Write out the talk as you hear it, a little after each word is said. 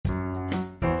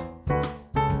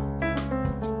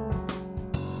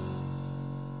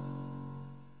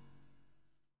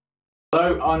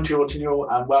Hello, I'm George Newell,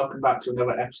 and welcome back to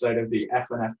another episode of the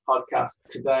FNF podcast.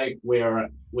 Today, we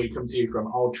come to you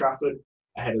from Old Trafford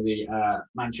ahead of the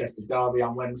Manchester derby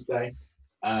on Wednesday.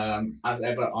 As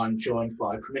ever, I'm joined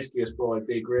by promiscuous boy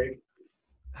Big Rig.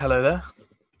 Hello there.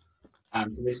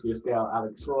 And promiscuous girl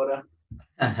Alex Slaughter.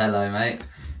 Hello, mate.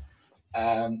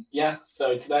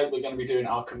 So today we're going to be doing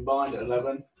our combined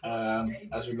 11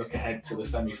 as we look ahead to the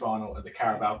semi-final of the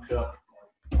Carabao Cup.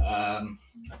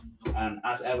 And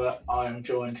as ever, I am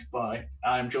joined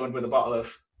with a bottle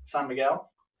of San Miguel.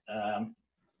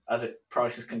 As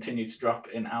prices continue to drop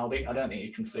in Aldi. I don't think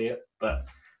you can see it, but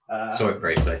saw it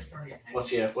briefly.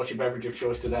 What's your beverage of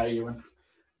choice today, Ewan?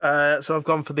 So I've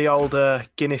gone for the old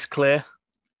Guinness Clear.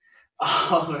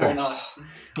 Oh, very nice.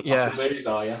 Yeah. Off the booze,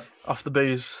 are you? Off the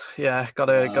booze. Yeah,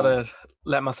 gotta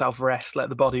let myself rest, let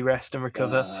the body rest and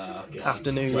recover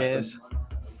after New Year's.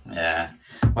 Yeah.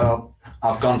 Well,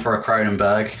 I've gone for a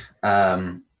Kronenberg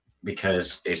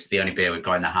because it's the only beer we've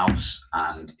got in the house,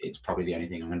 and it's probably the only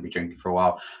thing I'm going to be drinking for a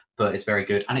while. But it's very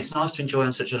good, and it's nice to enjoy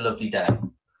on such a lovely day.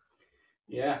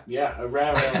 Yeah, a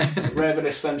rare bit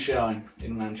of sunshine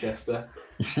in Manchester.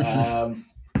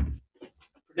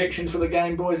 Predictions for the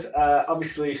game, boys.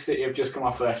 Obviously, City have just come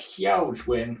off a huge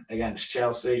win against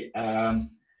Chelsea. 3-1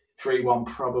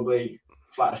 probably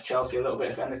flatters Chelsea a little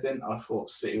bit, if anything. I thought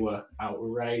City were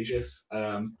outrageous.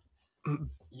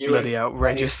 Bloody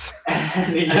outrageous.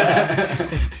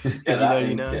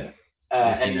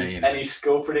 Any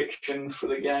score predictions for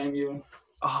the game, Ewan?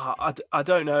 I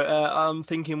don't know. I'm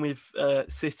thinking with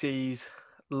City's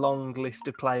long list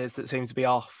of players that seem to be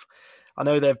off. I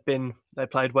know they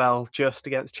played well just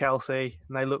against Chelsea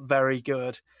and they look very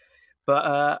good, but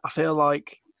I feel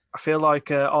like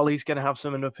Ollie's going to have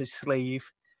something up his sleeve,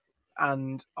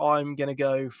 and I'm going to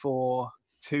go for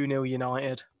 2-0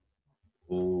 United.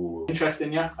 Ooh.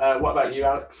 Interesting, yeah. What about you,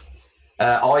 Alex?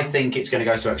 I think it's going to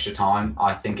go to extra time.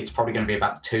 I think it's probably going to be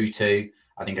about 2-2.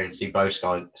 I think I can see both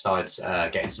sides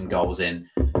getting some goals in,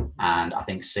 and I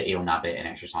think City will nab it in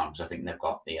extra time because I think they've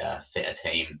got the fitter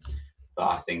team. But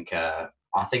I think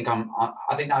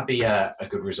that'd be a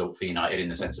good result for United in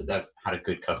the sense that they've had a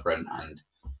good cup run, and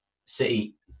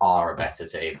City are a better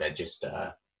team. They're just,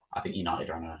 I think United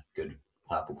are on a good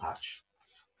purple patch.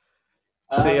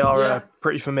 City are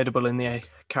pretty formidable in the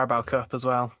Carabao Cup as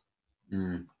well.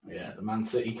 Mm. Yeah, the Man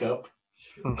City Cup.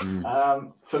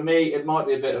 Mm. For me, it might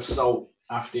be a bit of salt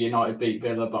after United beat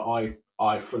Villa, but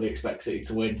I fully expect City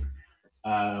to win.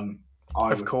 I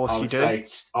would say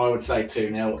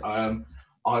 2-0.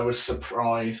 I was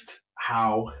surprised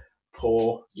how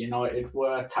poor United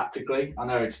were tactically. I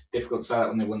know it's difficult to say that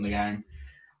when they won the game,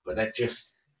 but they're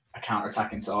just a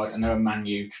counter-attacking side. And they're Man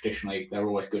U traditionally, they're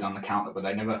always good on the counter, but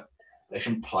they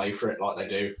shouldn't play for it like they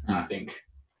do. And I think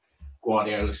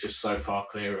Guardiola's just so far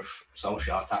clear of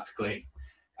Solskjaer tactically.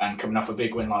 And coming off a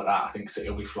big win like that, I think City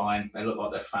will be flying. They look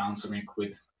like they've found something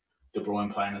with De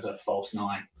Bruyne playing as a false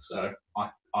nine. So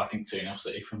I think 2-0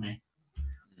 City for me.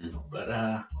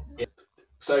 But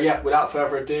So without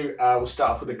further ado, we'll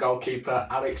start off with the goalkeeper.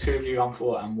 Alex, who have you gone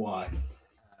for and why?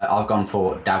 I've gone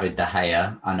for David De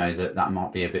Gea. I know that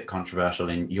might be a bit controversial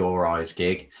in your eyes,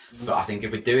 Gig, but I think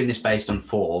if we're doing this based on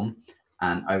form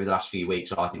and over the last few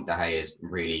weeks, I think De Gea has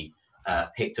really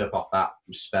picked up off that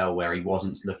spell where he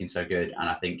wasn't looking so good, and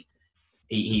I think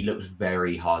he looks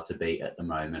very hard to beat at the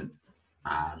moment,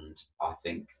 and I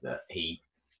think that he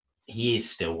is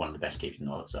still one of the best keepers in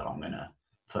the world, so I'm going to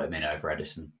put him in over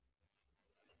Ederson.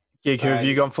 Gig, who have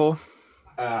you gone for?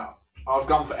 I've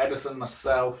gone for Ederson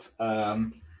myself.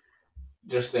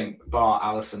 Just think, bar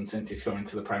Alisson, since he's coming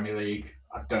to the Premier League,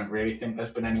 I don't really think there's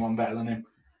been anyone better than him.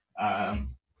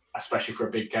 Especially for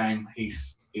a big game,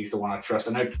 he's the one I trust.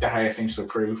 I know De Gea seems to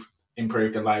have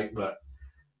improved of late, but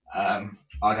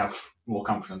I'd have more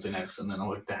confidence in Ederson than I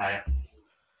would De Gea.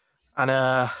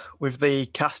 And with the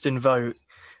casting vote,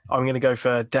 I'm going to go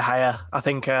for De Gea. I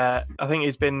think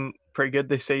he's been pretty good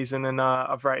this season, and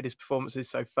I've rated his performances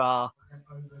so far.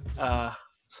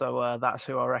 So that's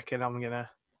who I reckon I'm gonna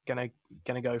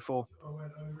go for.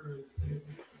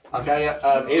 Okay,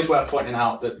 it is worth pointing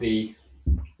out that the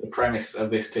premise of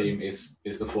this team is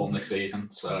the form this season.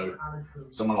 So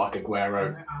someone like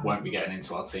Aguero won't be getting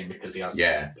into our team because he has.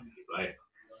 Yeah.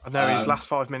 I know his last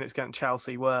 5 minutes against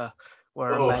Chelsea were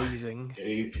amazing.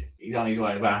 He's on his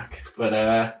way back, but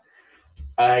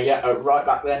right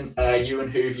back then.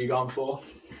 Ewan, who have you gone for?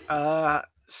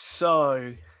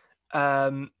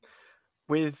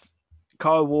 With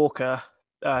Kyle Walker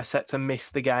set to miss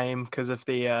the game because of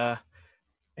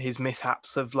his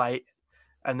mishaps of late,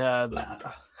 and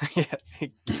he's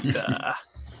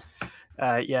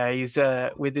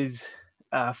with his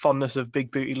fondness of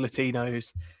big booty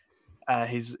Latinos.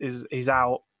 he's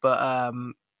out. But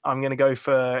I'm going to go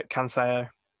for Cancelo.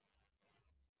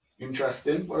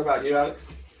 Interesting. What about you, Alex?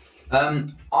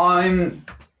 I'm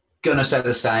going to say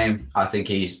the same. I think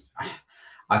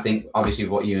obviously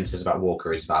what Ewan says about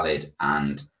Walker is valid,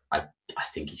 and I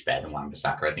think he's better than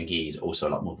Wan-Bissaka. I think he's also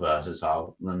a lot more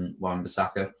versatile than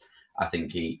Wan-Bissaka. I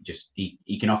think he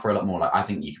can offer a lot more. Like, I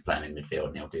think you can play him in midfield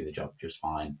and he'll do the job just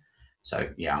fine. So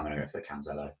yeah, I'm going to go for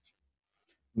Cancelo.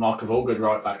 Mark of all good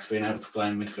right backs being able to play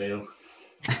in midfield.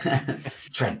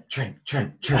 Trent.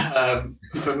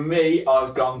 For me,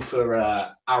 I've gone for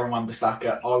Aaron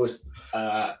Wan-Bissaka. I was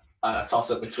a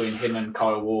toss-up between him and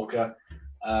Kyle Walker.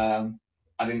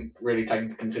 I didn't really take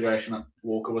into consideration that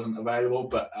Walker wasn't available,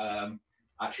 but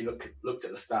actually looked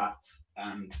at the stats,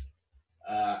 and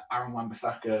Aaron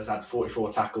Wan-Bissaka has had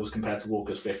 44 tackles compared to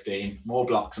Walker's 15, more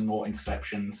blocks and more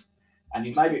interceptions. And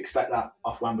you'd maybe expect that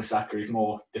off Wan-Bissaka. He's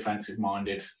more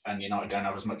defensive-minded, and United don't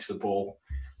have as much of the ball.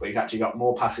 But he's actually got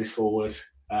more passes forward.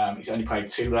 He's only played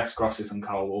 2 less crosses than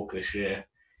Kyle Walker this year.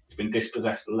 He's been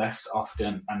dispossessed less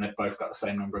often, and they've both got the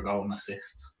same number of goal and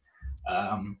assists.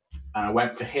 And I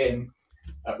went for him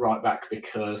at right back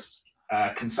because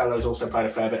Cancelo's also played a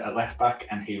fair bit at left back,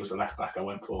 and he was the left back I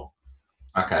went for.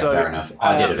 Okay, so, fair enough.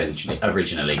 I did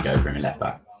originally go for him in left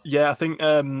back. Yeah, I think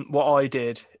what I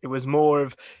did, it was more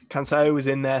of Cancelo was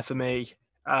in there for me,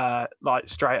 like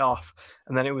straight off,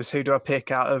 and then it was who do I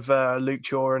pick out of Luke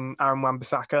Shaw and Aaron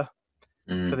Wan-Bissaka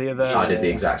for the other. I did the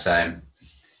exact same.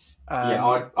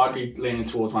 I'd be leaning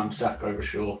towards Wan-Bissaka over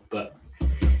Shaw, but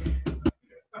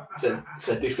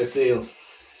c'est difficile.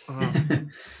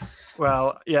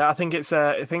 Well, yeah, I think it's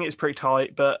pretty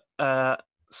tight, but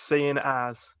seeing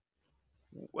as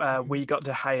we got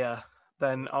De Gea,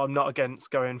 then I'm not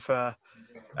against going for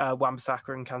Wan-Bissaka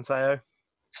and Cancelo.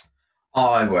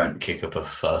 I won't kick up a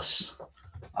fuss.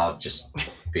 I'll just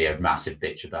be a massive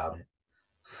bitch about it.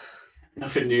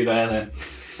 Nothing new there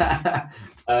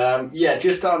then.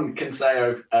 Just on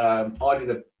Cancelo, I did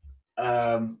a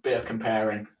bit of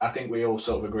comparing. I think we all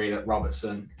sort of agree that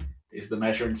Robertson is the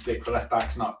measuring stick for left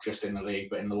backs, not just in the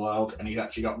league but in the world, and he's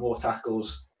actually got more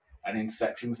tackles and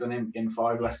interceptions than him in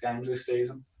 5 less games this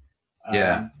season.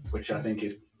 Which I think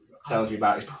tells you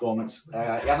about his performance.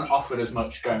 He hasn't offered as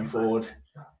much going forward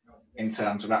in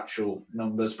terms of actual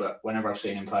numbers, but whenever I've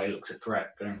seen him play, he looks a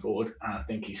threat going forward, and I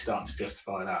think he's starting to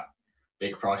justify that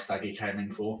big price tag he came in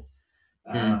for.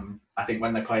 I think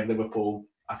when they played Liverpool,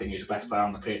 I think he was the best player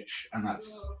on the pitch, and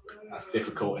that's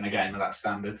difficult in a game of that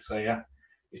standard. So yeah,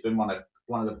 he's been one of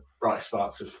the brightest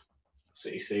spots of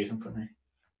City's season for me.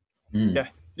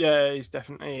 Yeah, he's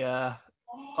definitely.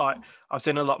 I've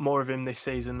seen a lot more of him this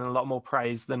season and a lot more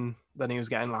praise than he was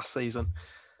getting last season.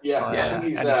 I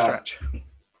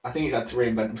think he's had to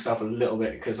reinvent himself a little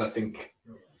bit, because I think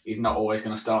he's not always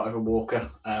going to start over Walker.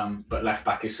 But left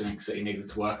back is something that he needed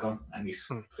to work on, and he's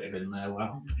fitted in there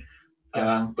well.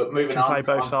 But moving on, play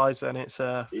both sides, then it's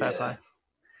fair play.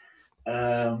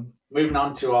 Moving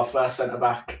on to our first centre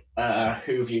back,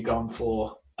 who have you gone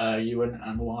for, Ewan,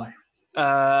 and why?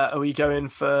 Are we going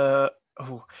for?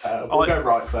 We'll go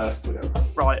right first.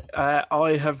 Right.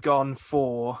 I have gone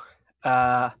for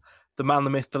the man, the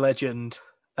myth, the legend,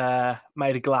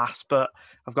 made of glass, but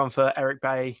I've gone for Eric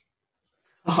Bailly.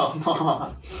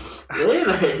 Oh, man.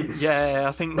 Really? Yeah,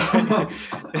 I think the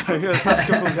past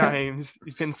couple of games,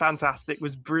 he's been fantastic,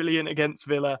 was brilliant against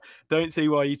Villa. Don't see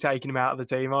why you're taking him out of the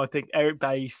team. I think Eric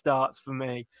Bailly starts for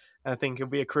me. I think he'll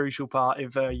be a crucial part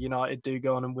if United do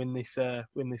go on and win this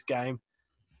game.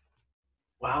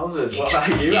 Wowzers, what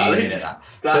about you, Alex?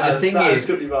 The thing is,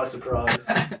 took me by surprise.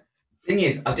 Thing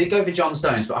is, I did go for John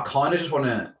Stones, but I kind of just want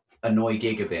to annoy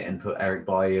Gig a bit and put Eric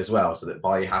Bailly as well, so that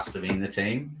Bailly has to be in the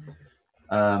team.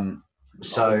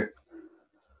 So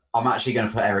I'm actually going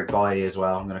to put Eric Bailly as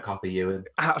well. I'm going to copy Ewan.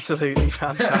 Absolutely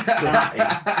fantastic. That is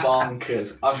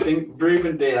bonkers. I think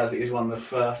Ruben Diaz is one of the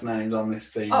first names on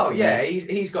this team. Oh, yeah,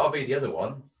 he's got to be the other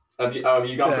one. Have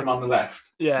you gone from on the left?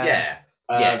 Yeah.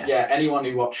 Anyone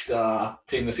who watched our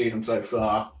team this season so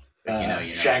far,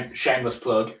 shameless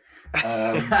plug.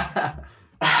 Well,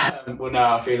 know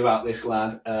how I feel about this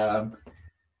lad.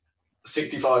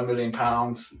 £65 million,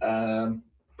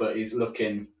 but he's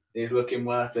looking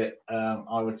worth it.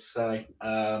 I would say.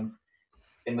 In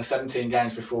the 17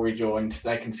 games before he joined,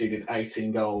 they conceded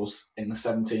 18 goals. In the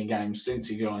 17 games since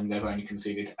he joined, they've only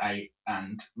conceded 8.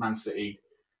 And Man City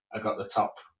have got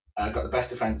the best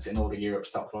defence in all of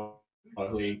Europe's top 5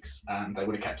 leagues, and they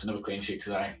would have kept another clean sheet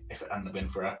today if it hadn't been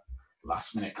for a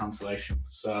last-minute consolation.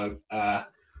 So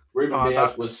Ruben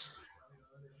Diaz was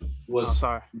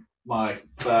my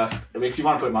first. If you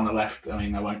want to put him on the left, I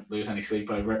mean, I won't lose any sleep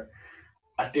over it.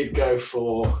 I did go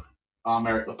for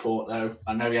Aymeric Laporte, though.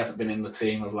 I know he hasn't been in the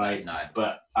team of late,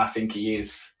 but I think he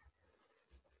is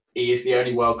the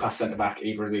only world-class centre-back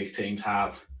either of these teams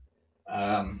have.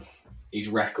 His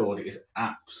record is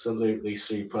absolutely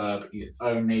superb. He's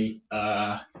only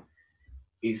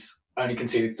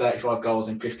conceded 35 goals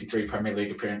in 53 Premier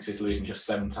League appearances, losing just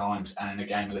 7 times. And in a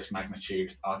game of this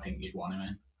magnitude, I think you'd want him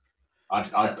in.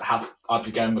 I'd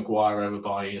be going Maguire over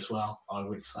Bailly as well, I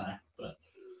would say. But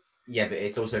yeah, but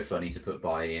it's also funny to put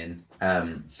Bailly in.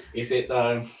 Is it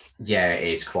though? Yeah, it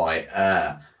is quite.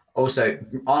 Also,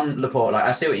 on Laporte,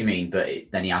 I see what you mean, but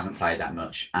then he hasn't played that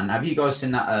much. And have you guys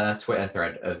seen that Twitter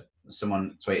thread of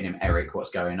someone tweeting him, Eric, what's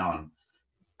going on?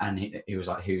 And he was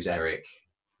like, who's Eric?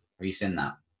 Have you seen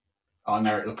that? Oh,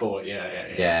 Aymeric Laporte,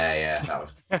 yeah.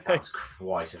 That was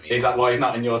quite amusing. Is that why he's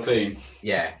not in your team?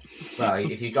 Yeah. Well,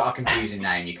 if you've got a confusing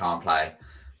name, you can't play.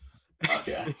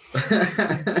 Okay.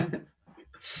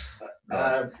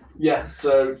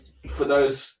 So for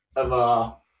those of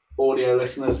our audio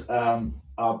listeners,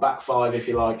 our back five, if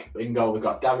you like, in goal, we've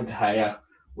got David De Gea,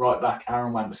 right back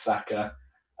Aaron Wan-Bissaka,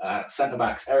 centre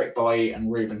backs Eric Bailly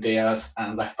and Ruben Diaz,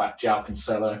 and left back João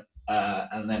Cancelo.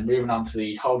 And then moving on to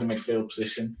the holding midfield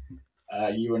position,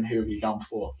 Ewan, who have you gone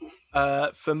for?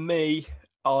 For me,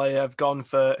 I have gone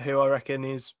for who I reckon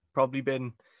has probably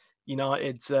been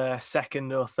United's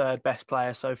second or third best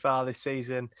player so far this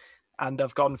season, and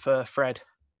I've gone for Fred.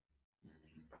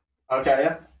 Okay,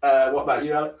 yeah. What about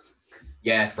you, Alex?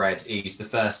 Yeah, Fred. He's the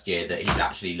first year that he's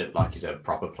actually looked like he's a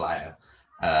proper player,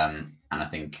 and I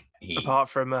think apart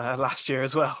from last year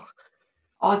as well.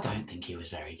 I don't think he was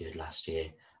very good last year.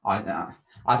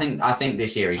 I think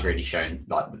this year he's really shown,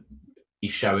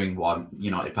 he's showing why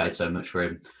United paid so much for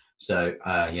him. So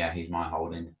yeah, he's my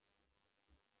holding.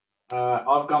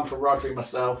 I've gone for Rodri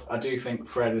myself. I do think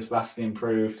Fred is vastly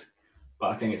improved, but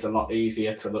I think it's a lot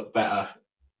easier to look better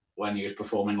when he was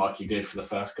performing like he did for the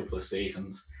first couple of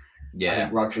seasons. Yeah, I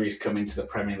think Rodri's come into the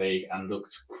Premier League and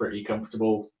looked pretty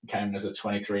comfortable. Came as a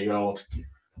 23-year-old,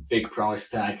 big price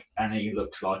tag, and he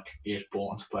looks like he is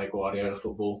born to play Guardiola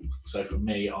football. So for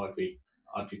me, I'd be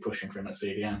pushing for him at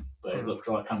CDM, but it looks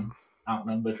like I'm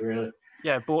outnumbered, really.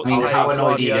 Yeah, but how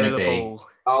annoyed are you going to be?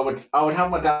 I would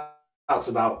have my doubts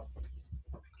about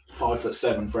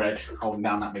 5'7" Fred holding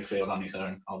down that midfield on his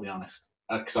own. I'll be honest,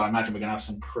 because I imagine we're going to have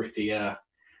some pretty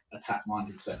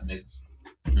attack-minded centre mids.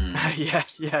 Yeah.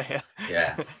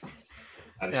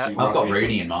 I've got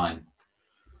Rooney in mine.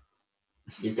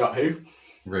 You've got who?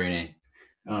 Rooney.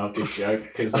 Oh, good joke,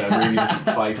 because Rooney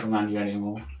doesn't play for Man U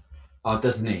anymore. Oh,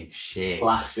 doesn't he? Shit.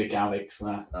 Classic Alex,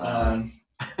 that.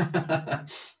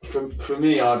 For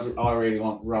me, I really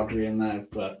want Rodri in there,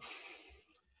 but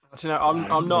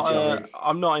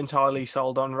I'm not entirely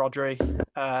sold on Rodri.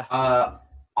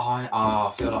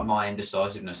 I feel like my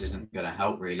indecisiveness isn't going to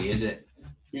help, really, is it?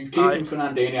 You're keeping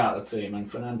Fernandinho out of the team, and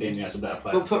Fernandinho's a better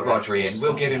player. We'll put Rodri in.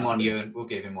 We'll give him one, Ewan. We'll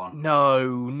give him one.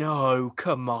 No,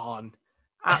 come on.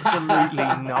 Absolutely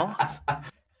not.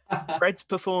 Fred's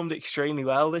performed extremely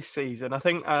well this season. I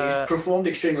think he's performed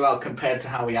extremely well compared to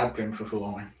how he had been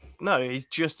performing. No, he's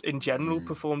just in general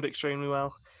performed extremely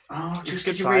well. Oh, just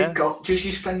because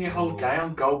you spend your whole day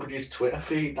on Goldbridge's Twitter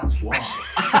feed, that's why.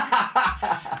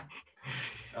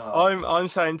 I'm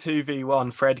saying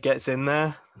 2v1. Fred gets in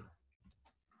there.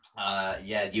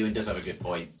 Yeah, Ewan does have a good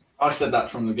point. I said that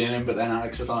from the beginning, but then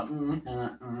Alex was like,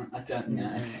 I don't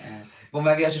know. Well,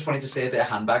 maybe I just wanted to see a bit of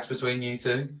handbags between you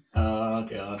two. Oh,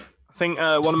 God. I think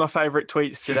one of my favourite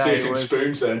tweets today was...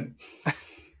 spoons in.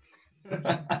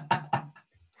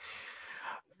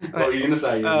 What were you going to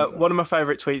say? One of my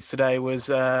favourite tweets today was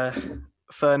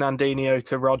Fernandinho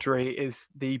to Rodri is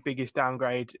the biggest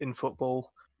downgrade in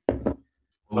football.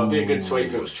 That'd be a good tweet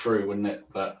if it was true, wouldn't it?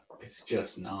 But it's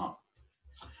just not.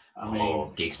 I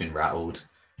mean, Gig's been rattled.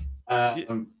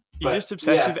 You're just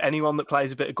obsessed with anyone that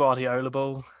plays a bit of Guardiola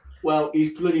ball. Well,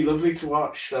 he's bloody lovely to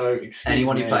watch. So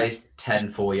anyone who plays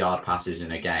 10 4-yard passes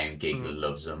in a game, Gig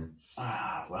loves them.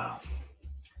 Ah, well.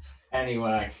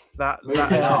 Anyway, that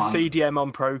CDM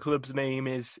on Pro Clubs meme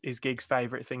is Gig's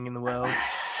favourite thing in the world.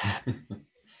 He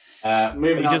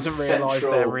doesn't realise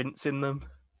they're rinsing them.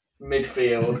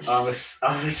 Midfield,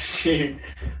 I'm assuming.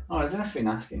 Oh, I don't have to be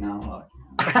nasty now.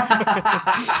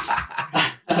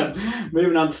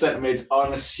 Moving on to centre mids,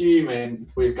 I'm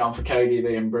assuming we've gone for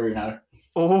KDB and Bruno.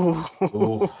 Oh.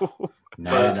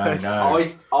 No.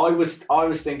 I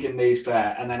was thinking these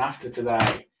pair, and then after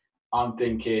today, I'm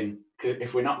thinking,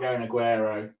 if we're not going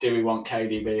Aguero, do we want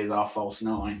KDB as our false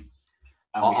nine?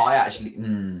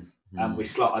 And we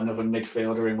slot another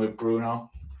midfielder in with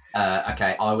Bruno.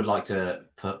 Okay, I would like to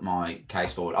put my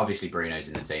case forward. Obviously, Bruno's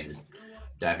in the team. There's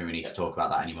don't think we need to talk about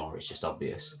that anymore. It's just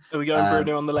obvious. Are we going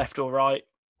Bruno on the left or right?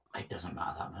 It doesn't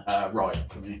matter that much. Right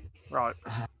for me. Right.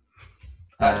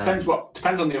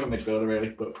 Depends on the other midfielder, really,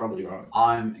 but probably right.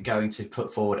 I'm going to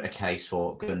put forward a case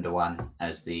for Gundogan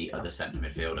as the other centre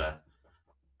midfielder.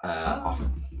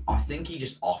 I think he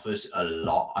just offers a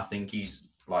lot. I think he's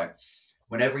like,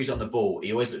 whenever he's on the ball,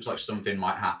 he always looks like something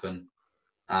might happen,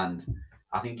 and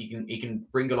I think he can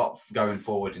bring a lot going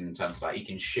forward in terms of like he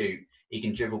can shoot, he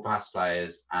can dribble past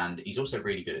players, and he's also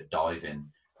really good at diving,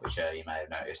 which you may have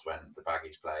noticed when the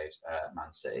Baggies played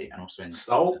Man City, and also in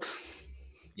Salt.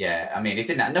 Yeah, I mean,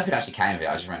 nothing actually came of it.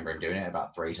 I just remember him doing it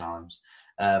about 3 times.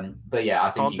 But yeah,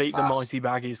 I think can't beat the mighty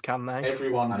Baggies, can they?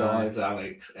 Everyone dives,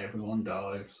 Alex. Everyone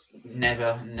dives.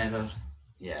 Never.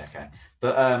 Yeah, okay.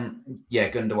 But yeah,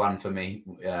 Gundogan for me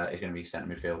is going to be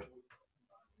centre midfield.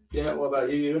 Yeah, what about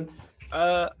you,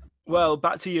 Ewan? Well,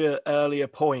 back to your earlier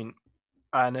point,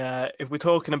 and if we're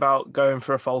talking about going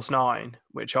for a false 9,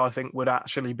 which I think would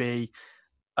actually be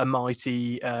a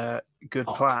mighty good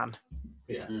plan.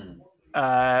 Yeah.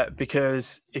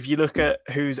 Because if you look at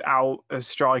who's out as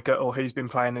striker or who's been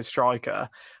playing as striker,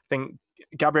 I think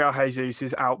Gabriel Jesus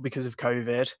is out because of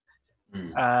COVID.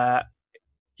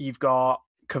 You've got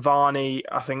Cavani,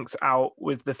 I think's out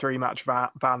with the 3-match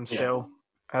ban still.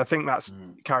 I think that's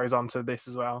carries on to this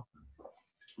as well.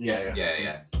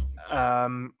 Yeah.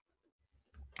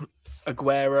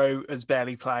 Aguero has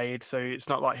barely played, so it's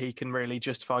not like he can really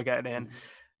justify getting in.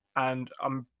 And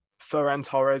Ferran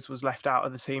Torres was left out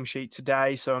of the team sheet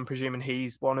today, so I'm presuming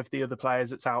he's one of the other players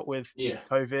that's out with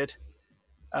COVID.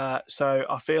 So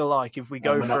I feel like if we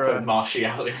go for Martial,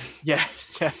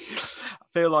 I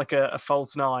feel like a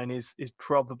false 9 is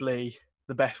probably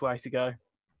the best way to go.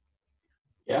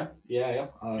 Yeah. I'd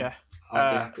be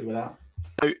happy with that.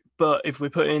 So, but if we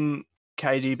put in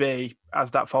KDB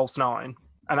as that false 9,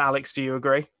 and Alex, do you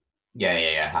agree?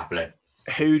 Yeah, happily.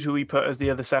 Who do we put as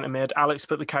the other centre mid? Alex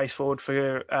put the case forward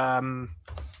for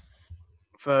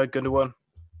Gundogan.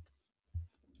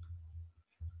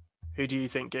 Who do you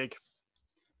think, Gig?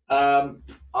 I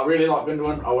really like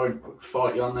Gundogan. I won't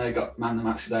fight you on there. Got man the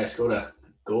match today. Scored a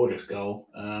gorgeous goal.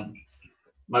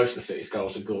 Most of the City's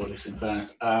goals are gorgeous, in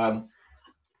fairness. And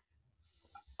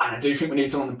I do think we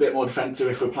need someone a bit more defensive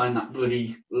if we're playing that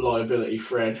bloody liability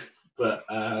Fred. But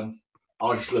I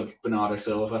just love Bernardo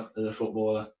Silva as a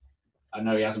footballer. I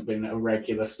know he hasn't been a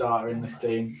regular starter in this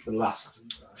team for the last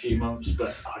few months,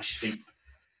 but I just think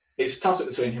it's a toss-up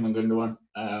between him and Gundogan.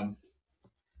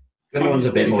 Gundogan's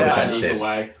a bit more defensive.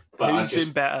 Way, but who's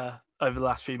been better over the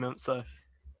last few months, though?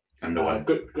 Gundogan.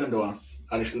 Gundogan.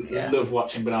 I just love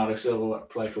watching Bernardo Silva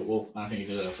play football. I think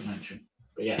he deserves a mention.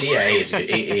 But yeah, he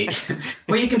is good.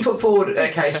 Well, you can put forward a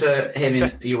case for him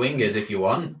in your wingers if you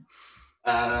want.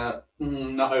 Not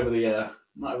over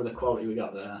the quality we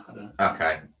got there. I don't.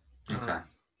 Okay.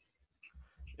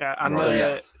 Yeah,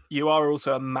 and you are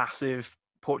also a massive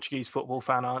Portuguese football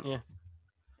fan, aren't you?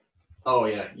 Oh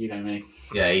yeah, you know me.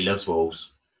 Yeah, he loves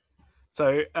Wolves.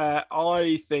 So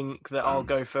I think that I'll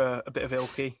go for a bit of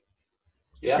Ilkey.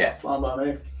 Yeah, fine by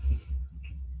me.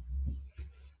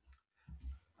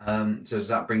 So does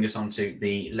that bring us on to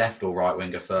the left or right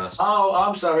winger first? Oh,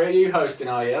 I'm sorry. Are you hosting,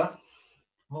 are you?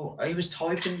 Oh, he was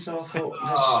typing, so I thought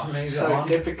let's move on.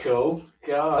 Typical.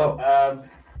 God. Oh.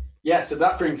 Yeah, so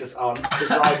that brings us on to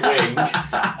right wing.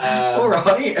 All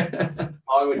right.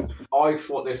 I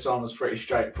thought this one was pretty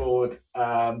straightforward.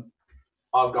 I've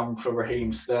gone for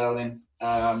Raheem Sterling.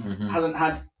 Hasn't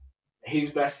had his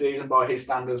best season by his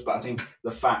standards, but I think the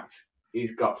fact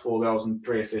he's got 4 goals and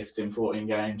 3 assists in 14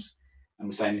 games, and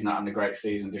we're saying he's not having a great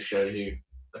season, just shows you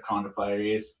the kind of player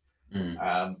he is.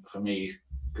 For me, he's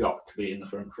got to be in the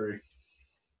front three.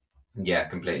 Yeah,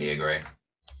 completely agree.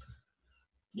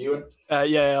 You?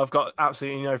 Yeah, I've got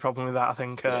absolutely no problem with that. I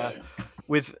think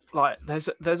with like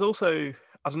there's also,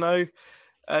 I don't know,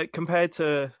 compared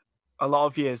to a lot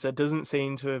of years, there doesn't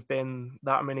seem to have been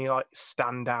that many like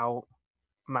standout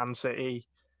Man City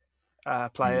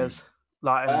players.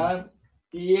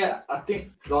 Yeah, I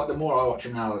think like the more I watch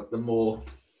him now, the more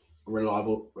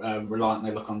reliant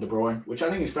they look on De Bruyne, which I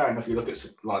think is fair enough. You look at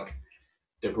like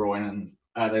De Bruyne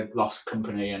and they've lost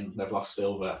Company and they've lost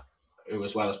Silva, who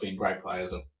as well as being great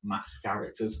players are massive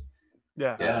characters.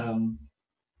 Yeah.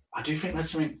 I do think there's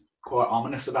something quite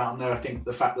ominous about them there. I think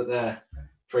the fact that they're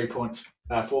 4 points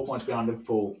behind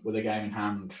Liverpool with a game in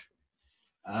hand.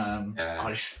 I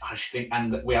just think,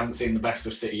 and we haven't seen the best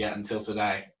of City yet until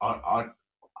today.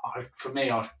 For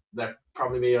me, they're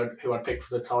probably who I'd pick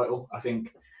for the title. I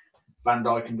think Van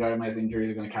Dijk and Gomez injuries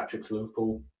are going to catch up to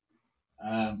Liverpool.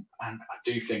 And I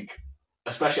do think,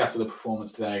 especially after the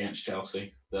performance today against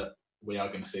Chelsea, that we are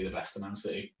going to see the best of Man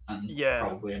City and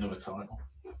probably another title.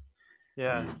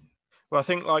 Yeah. Well, I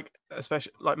think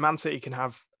especially Man City can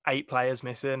have 8 players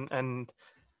missing and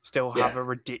still have a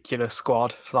ridiculous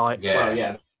squad. Well,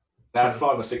 yeah. They had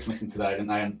 5 or 6 missing today, didn't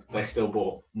they? And they still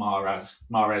bought Mahrez,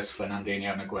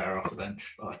 Fernandinho, and Aguero off the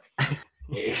bench.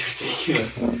 It is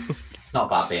ridiculous. It's not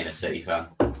bad being a City fan.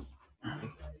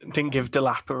 Didn't give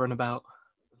Delap a run about.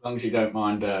 As long as you don't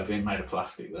mind being made of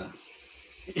plastic, there.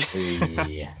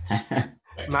 Yeah.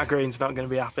 Matt Green's not going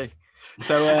to be happy.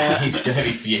 So he's going to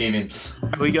be fuming.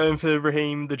 Are we going for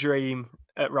Raheem the Dream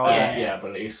at right? Yeah, I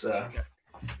believe so.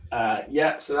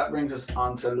 So that brings us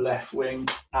on to left wing.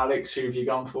 Alex, who have you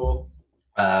gone for?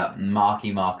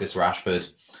 Marcus Rashford.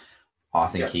 I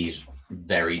think he's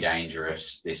very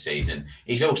dangerous this season.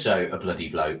 He's also a bloody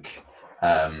bloke.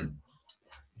 And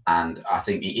I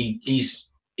think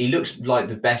he looks like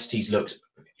the best he's looked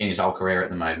in his whole career at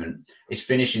the moment. His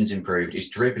finishing's improved. His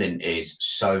dribbling is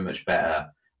so much better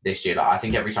this year. I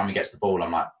think every time he gets the ball,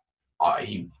 I'm like, if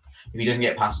he doesn't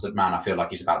get past the man, I feel like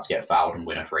he's about to get fouled and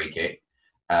win a free kick.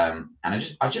 And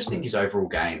I just think his overall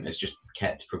game has just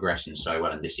kept progressing so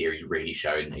well. And this year he's really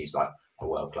shown that he's like a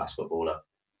world-class footballer.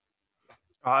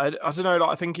 I don't know.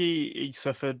 I think he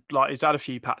suffered, he's had a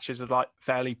few patches of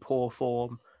fairly poor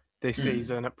form this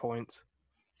season at points.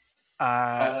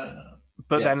 Then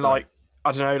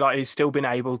I don't know, he's still been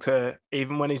able to,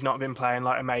 even when he's not been playing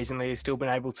amazingly, he's still been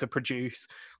able to produce.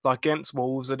 Against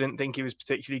Wolves, I didn't think he was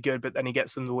particularly good, but then he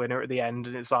gets them the winner at the end,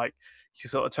 and it's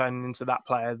he's sort of turning into that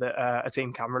player that a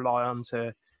team can rely on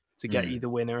to get you the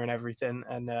winner and everything,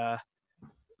 and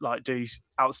do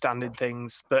outstanding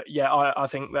things. But yeah, I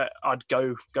think that I'd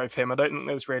go for him. I don't think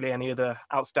there's really any other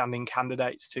outstanding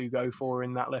candidates to go for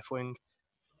in that left wing.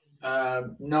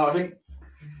 No,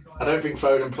 I don't think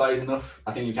Foden plays enough.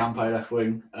 I think he can play left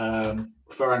wing.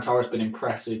 Ferran Torres has been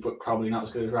impressive, but probably not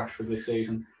as good as Rashford this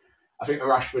season. I think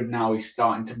Rashford now he's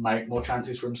starting to make more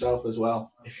chances for himself as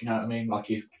well, if you know what I mean. I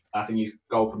think his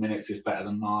goal per minutes is better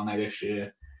than Mane this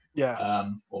year.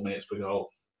 Yeah. Or minutes per goal.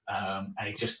 And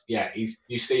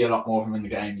you see a lot more of him in the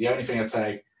game. The only thing I'd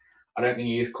say, I don't think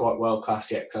he is quite world class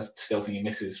yet, because I still think he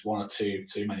misses one or two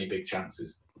too many big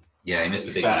chances. Yeah, he missed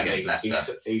a big one against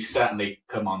Leicester. He's certainly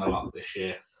come on a lot this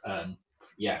year.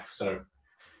 So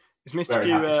he's missed very a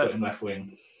few. Happy to put him left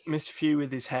wing. Missed a few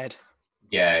with his head.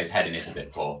 Yeah, his heading is a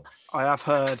bit poor. I have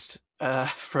heard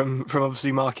from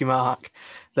obviously Marky Mark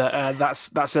that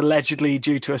that's allegedly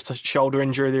due to a shoulder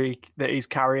injury that he's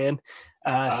carrying.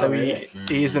 Really?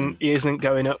 He isn't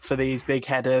going up for these big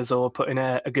headers or putting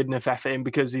a good enough effort in,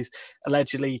 because he's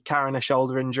allegedly carrying a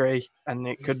shoulder injury and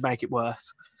it could make it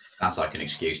worse. Sounds like an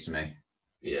excuse to me.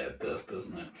 Yeah, it does,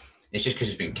 doesn't it? It's just because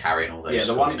he's been carrying all those. Yeah,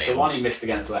 the one he missed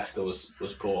against Leicester was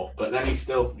poor, but then he's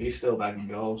still bagging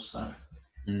goals. So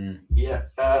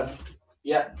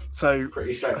So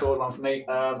pretty straightforward one for me.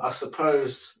 I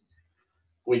suppose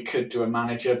we could do a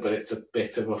manager, but it's a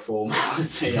bit of a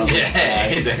formality. Yeah,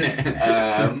 isn't it?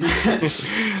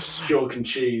 Chalk and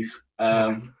cheese.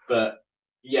 So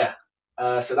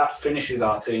that finishes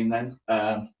our team then.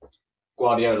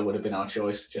 Guardiola would have been our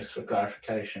choice, just for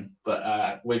clarification.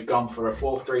 But we've gone for a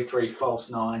 4-3-3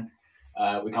 false 9.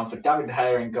 We've gone for David De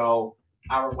Gea in goal,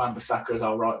 Aaron Wan-Bissaka as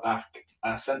our right back,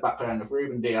 centre-back pairing of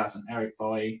Ruben Diaz and Eric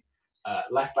Bailly.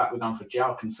 Left back, we've gone for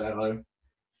João Cancelo.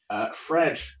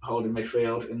 Fred holding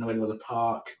midfield in the middle of the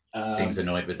park. Seems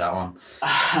annoyed with that one.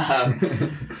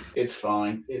 It's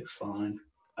fine.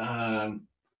 And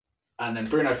then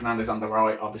Bruno Fernandes on the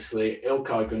right, obviously.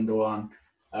 Ilkay Gundogan.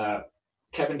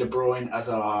 Kevin De Bruyne as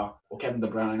our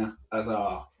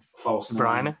false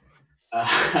 9.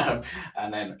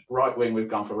 And then right wing, we've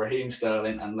gone for Raheem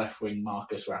Sterling, and left wing,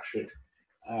 Marcus Rashford.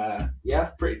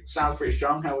 Sounds pretty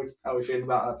strong. How we feeling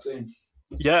about that team?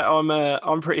 Yeah,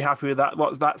 I'm pretty happy with that.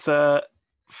 That's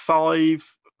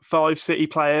 5 City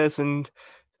players and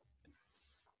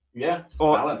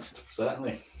balanced,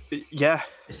 certainly. Yeah.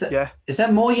 Is there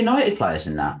more United players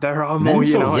in that? There are more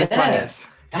United players.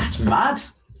 That's mad.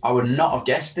 I would not have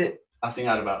guessed it. I think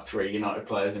I had about 3 United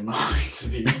players in mind, to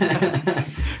be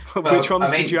Which ones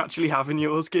did you actually have in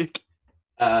yours, Gig?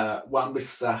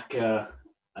 Wan-Bissaka,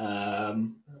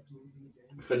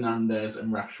 Fernandes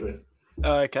and Rashford.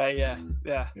 Okay, yeah.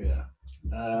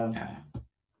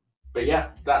 But yeah,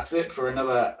 that's it for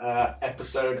another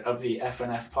episode of the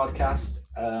FNF podcast.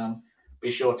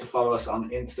 Be sure to follow us on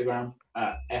Instagram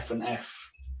at FNF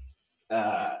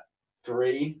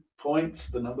 3 points,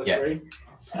 the number 3.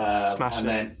 And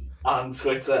then on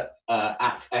Twitter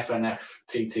at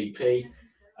FNFTTP.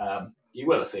 you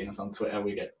will have seen us on Twitter.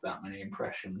 We get that many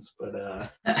impressions, but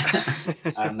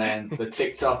and then the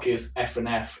TikTok is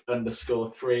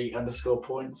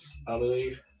FNF_3_points, I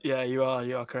believe. Yeah, you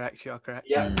are correct.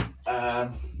 Yeah.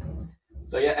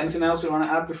 So yeah, anything else we want to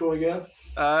add before we go?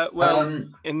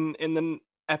 In the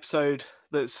episode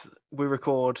we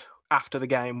record after the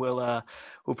game, we'll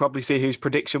probably see whose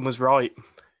prediction was right.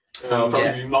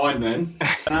 Probably be mine then.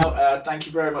 Now, thank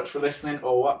you very much for listening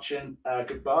or watching.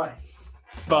 Goodbye.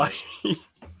 Bye.